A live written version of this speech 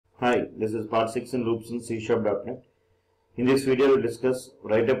Hi, this is part 6 in loops in C#.NET. In this video, we will discuss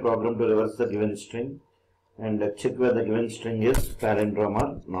write a program to reverse the given string and check whether the given string is palindrome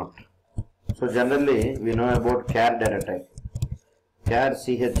or not. So generally, we know about char data type. Char ch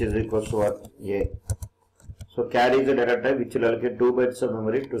is equals to what? A. So char is a data type which will allocate 2 bytes of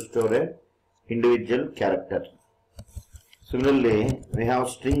memory to store a individual character. Similarly, we have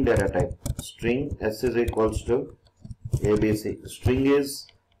string data type. String s is equals to ABC. String is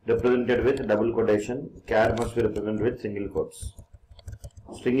represented with double quotation. Char must be represented with single quotes.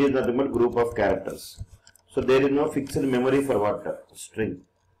 String is nothing but group of characters. So there is no fixed memory for what? String.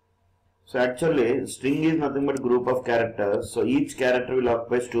 So actually string is nothing but group of characters. So each character will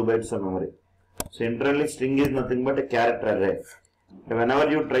occupy 2 bytes of memory. So internally string is nothing but a character array. Whenever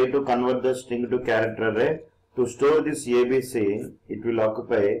you try to convert the string to character array, to store this ABC, it will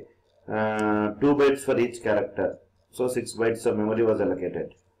occupy 2 bytes for each character. So 6 bytes of memory was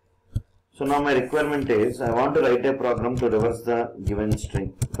allocated. So now my requirement is, I want to write a program to reverse the given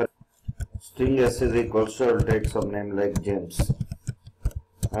string. For string s is equals to, I will take some name like James.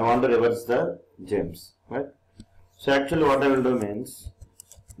 I want to reverse the James, right? So actually what I will do means,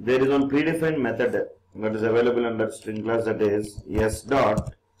 there is one predefined method that is available under string class, that is s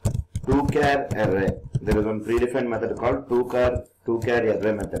dot toChar array. There is one predefined method called toChar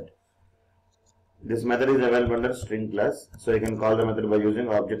array method. This method is available under string class, so you can call the method by using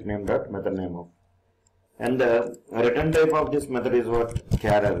object name dot method name of. And the return type of this method is what?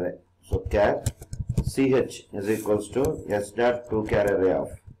 Char array. So char ch is equals to s dot toChar array of.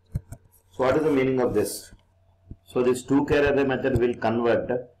 So what is the meaning of this? So this toChar array method will convert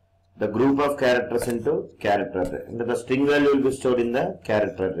the group of characters into character array, and the string value will be stored in the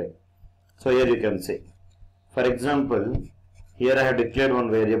character array. So here you can see, for example, here I have declared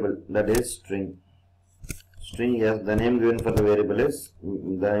one variable, that is string. String yes, the name given for the variable is,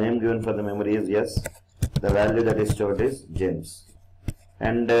 the name given for the memory is yes, the value that is stored is James.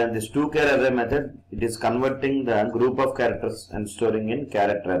 And this toChar array method, it is converting the group of characters and storing in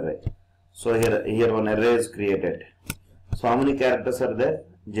character array. So here one array is created. So how many characters are there?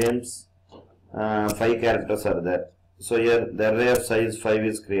 James, 5 characters are there. So here the array of size 5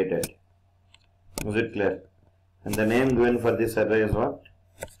 is created. Is it clear? And the name given for this array is what?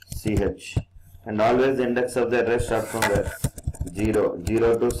 ch. And always the index of the array starts from where? 0.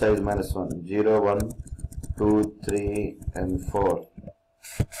 0 to size minus 1. 0, 1, 2, 3 and 4.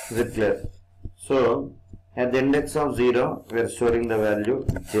 Is it clear? So at the index of 0 we are storing the value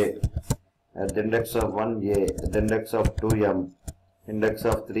j. At the index of 1 a. At the index of 2 m. Index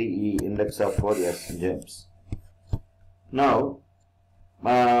of 3 e. Index of 4 s. James. Now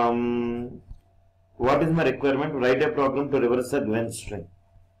what is my requirement? Write a program to reverse the given string.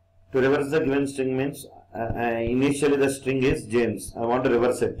 To reverse the given string means initially the string is James. I want to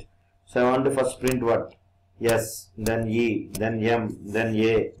reverse it. So I want to first print what? S, then E, then M, then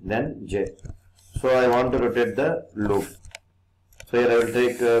A, then J. So I want to rotate the loop. So here I will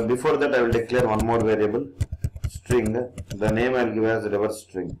take, before that I will declare one more variable, string. The name I will give as reverse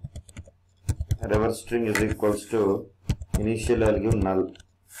string. Reverse string is equals to, initially I will give null.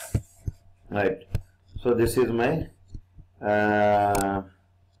 Right. So this is my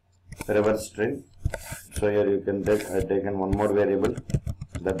reverse string. So here you can take, I have taken one more variable,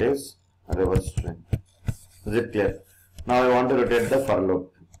 that is reverse string. Is it clear? Now I want to rotate the for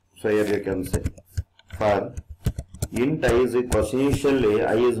loop. So here you can say for int I is equals, initially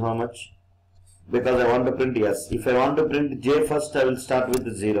I is how much? Because I want to print yes. If I want to print j first, I will start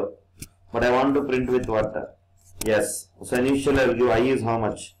with 0. But I want to print with what? Yes. So initially I will give I is how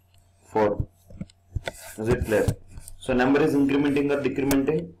much? 4. Is it clear? So number is incrementing or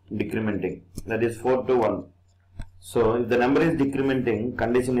decrementing? Decrementing. That is 4 to 1. So if the number is decrementing,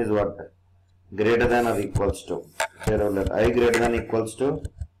 condition is what? Greater than or equals to. Here let I greater than equals to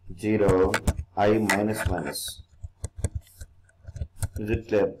 0, I minus minus. Is it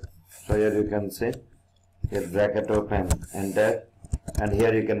clear? So here you can say, here bracket open, enter, and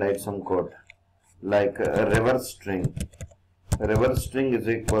here you can write some code like a reverse string. Reverse string is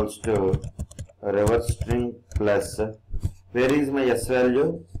equals to reverse string plus, where is my s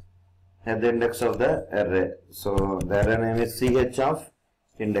value? At the index of the array. So the array name is ch of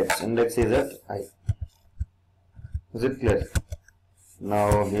index. Index is at I. Is it clear?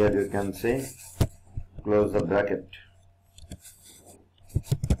 Now here you can say, close the bracket.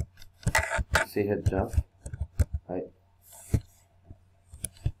 Ch of I.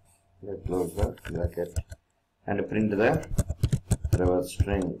 Let's close the bracket and print the reverse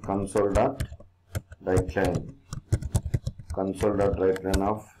string. Console dot write line. Console dot write line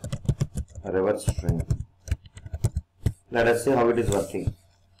of reverse string. Let us see how it is working.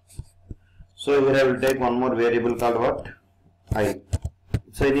 So here I will take one more variable called what? I.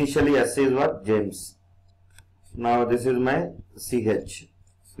 So initially S is what? James. Now this is my CH,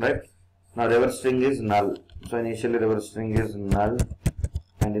 right? Now reverse string is null. So initially reverse string is null,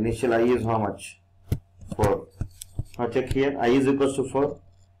 and initial I is how much? 4. Now check here, I is equals to 4.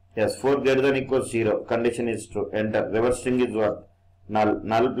 Yes, 4 greater than equals 0. Condition is true. Enter. Reverse string is what? Null.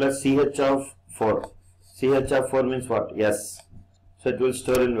 Null plus CH of 4. CH of 4 means what? Yes. So it will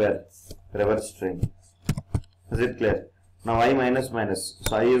store in where? Reverse string. Is it clear? Now I minus minus.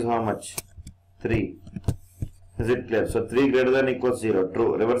 So I is how much? 3. Is it clear? So 3 greater than equals 0.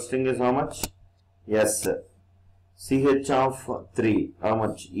 True. Reverse string is how much? Yes. CH of 3. How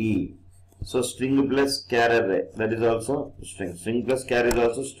much? E. So string plus char array. That is also string. String plus char is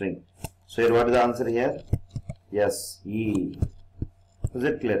also string. So here what is the answer here? Yes. E. Is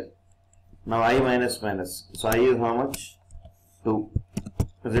it clear? Now I minus minus. So I is how much? 2.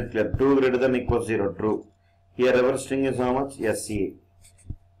 Is it clear? 2 greater than equals 0. True. Here reverse string is how much? Yes. E.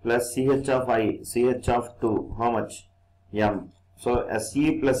 Plus CH of I. CH of 2. How much? M. So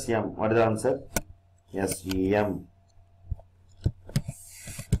SE plus M. What is the answer? Yes. M.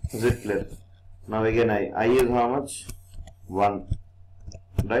 Is it clear? Now again I is how much? 1.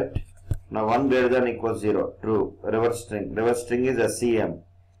 Right? Now 1 greater than equals 0. True. Reverse string. Reverse string is SEM.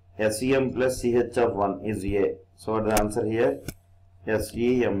 SEM plus CH of 1 is A. So what is the answer here?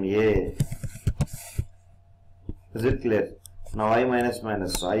 SEMA. Is it clear? Now I minus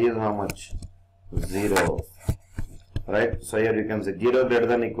minus. So I is how much? 0. Right? So here you can say 0 greater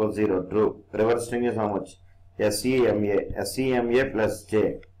than equals 0. True. Reverse string is how much? SEMA. SEMA plus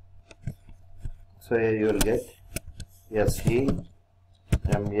J. So here you will get SEMA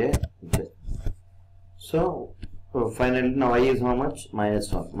J. So finally now I is how much?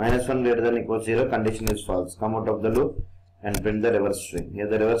 Minus 1. Minus 1 greater than equals 0. Condition is false. Come out of the loop and print the reverse string. Here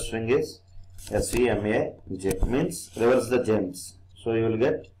the reverse string is SEMA J. Means reverse the James. So you will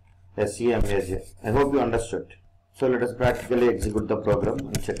get SEMA J. I hope you understood. So let us practically execute the program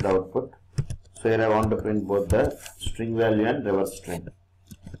and check the output. So here I want to print both the string value and reverse string.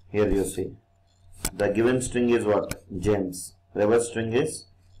 Here you see. The given string is what? James. Reverse string is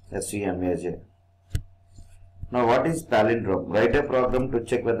SEMAJ. Now what is palindrome? Write a program to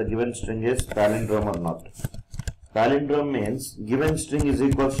check whether the given string is palindrome or not. Palindrome means given string is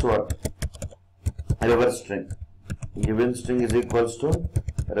equals to what? Reverse string. Given string is equals to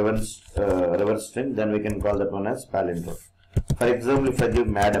reverse string, then we can call that one as palindrome. For example, if I give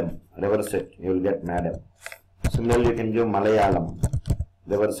madam, reverse it, you will get madam. Similarly, you can give Malayalam,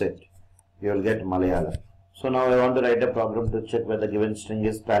 reverse it, you will get Malayalam. So now I want to write a program to check whether the given string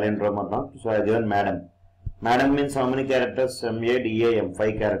is palindrome or not. So I have given madam. Madam means how many characters? MADAM,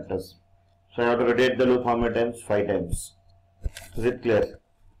 5 characters. So I have to rotate the loop how many times? 5 times. Is it clear?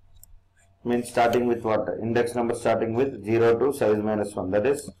 Means starting with what? Index number starting with 0 to size minus 1. That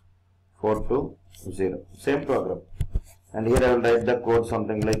is 4 to 0. Same program. And here I will write the code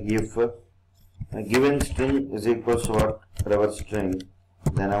something like if a given string is equals to what? Reverse string.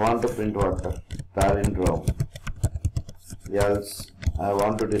 Then I want to print what? Palindrome. Else I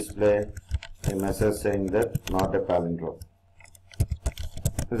want to display a message saying that not a palindrome.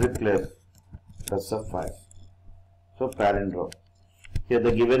 Is it clear? That's a 5. So palindrome. Here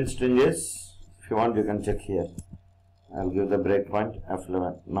the given string is, if you want you can check here. I will give the breakpoint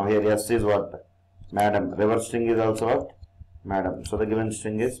F11. Now here S is what? Madam. Reverse string is also what? Madam. So the given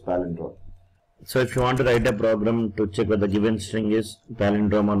string is palindrome. So if you want to write a program to check whether the given string is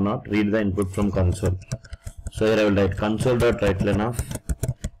palindrome or not, read the input from console. So here I will write console.writeLine of.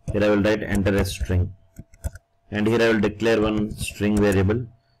 Here I will write enter a string. And here I will declare one string variable.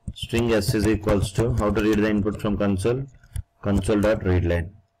 String S is equals to, how to read the input from console? Console.readLine.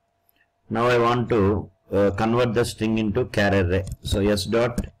 Now I want to convert the string into char array. So S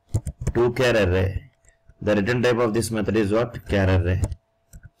dot to char array. The return type of this method is what? Char array.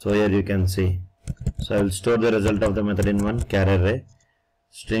 So here you can see. So I will store the result of the method in one char array.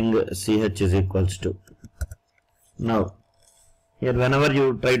 String ch is equals to. Now here whenever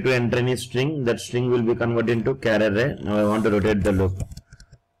you try to enter any string, that string will be converted into char array. Now I want to rotate the loop.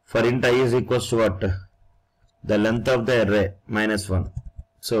 For int I is equals to what? The length of the array minus 1.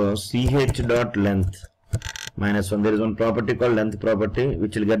 So ch dot length minus 1. There is one property called length property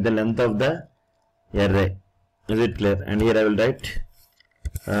which will get the length of the array. Is it clear? And here I will write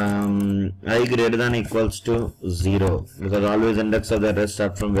I greater than equals to 0, because always index of the array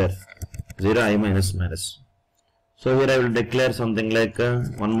start from where? 0, I minus minus. So here I will declare something like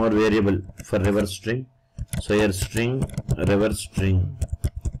one more variable for reverse string. So here string reverse string.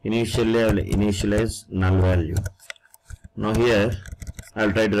 Initially I will initialize null value. Now here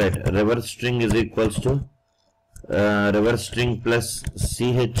I'll try to write reverse string is equals to reverse string plus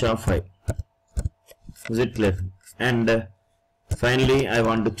ch of I. Is it clear? And finally I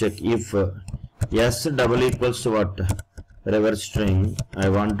want to check if s double equals to what? Reverse string. I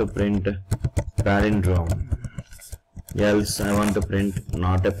want to print palindrome, else I want to print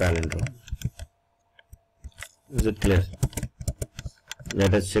not a palindrome. Is it clear?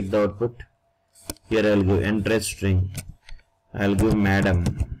 Let us check the output. Here I will give enter a string. I will give madam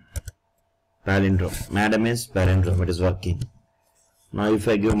palindrome. Madam is palindrome. It is working. Now if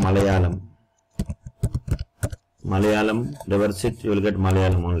I give Malayalam, reverse it, you will get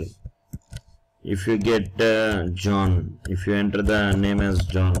Malayalam only. If you get John, if you enter the name as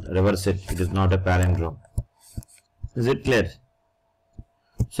John, reverse it, it is not a palindrome. Is it clear?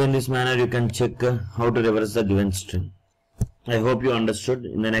 So in this manner you can check how to reverse the given string. I hope you understood.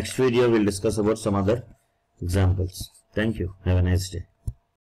 In the next video we will discuss about some other examples. Thank you. Have a nice day.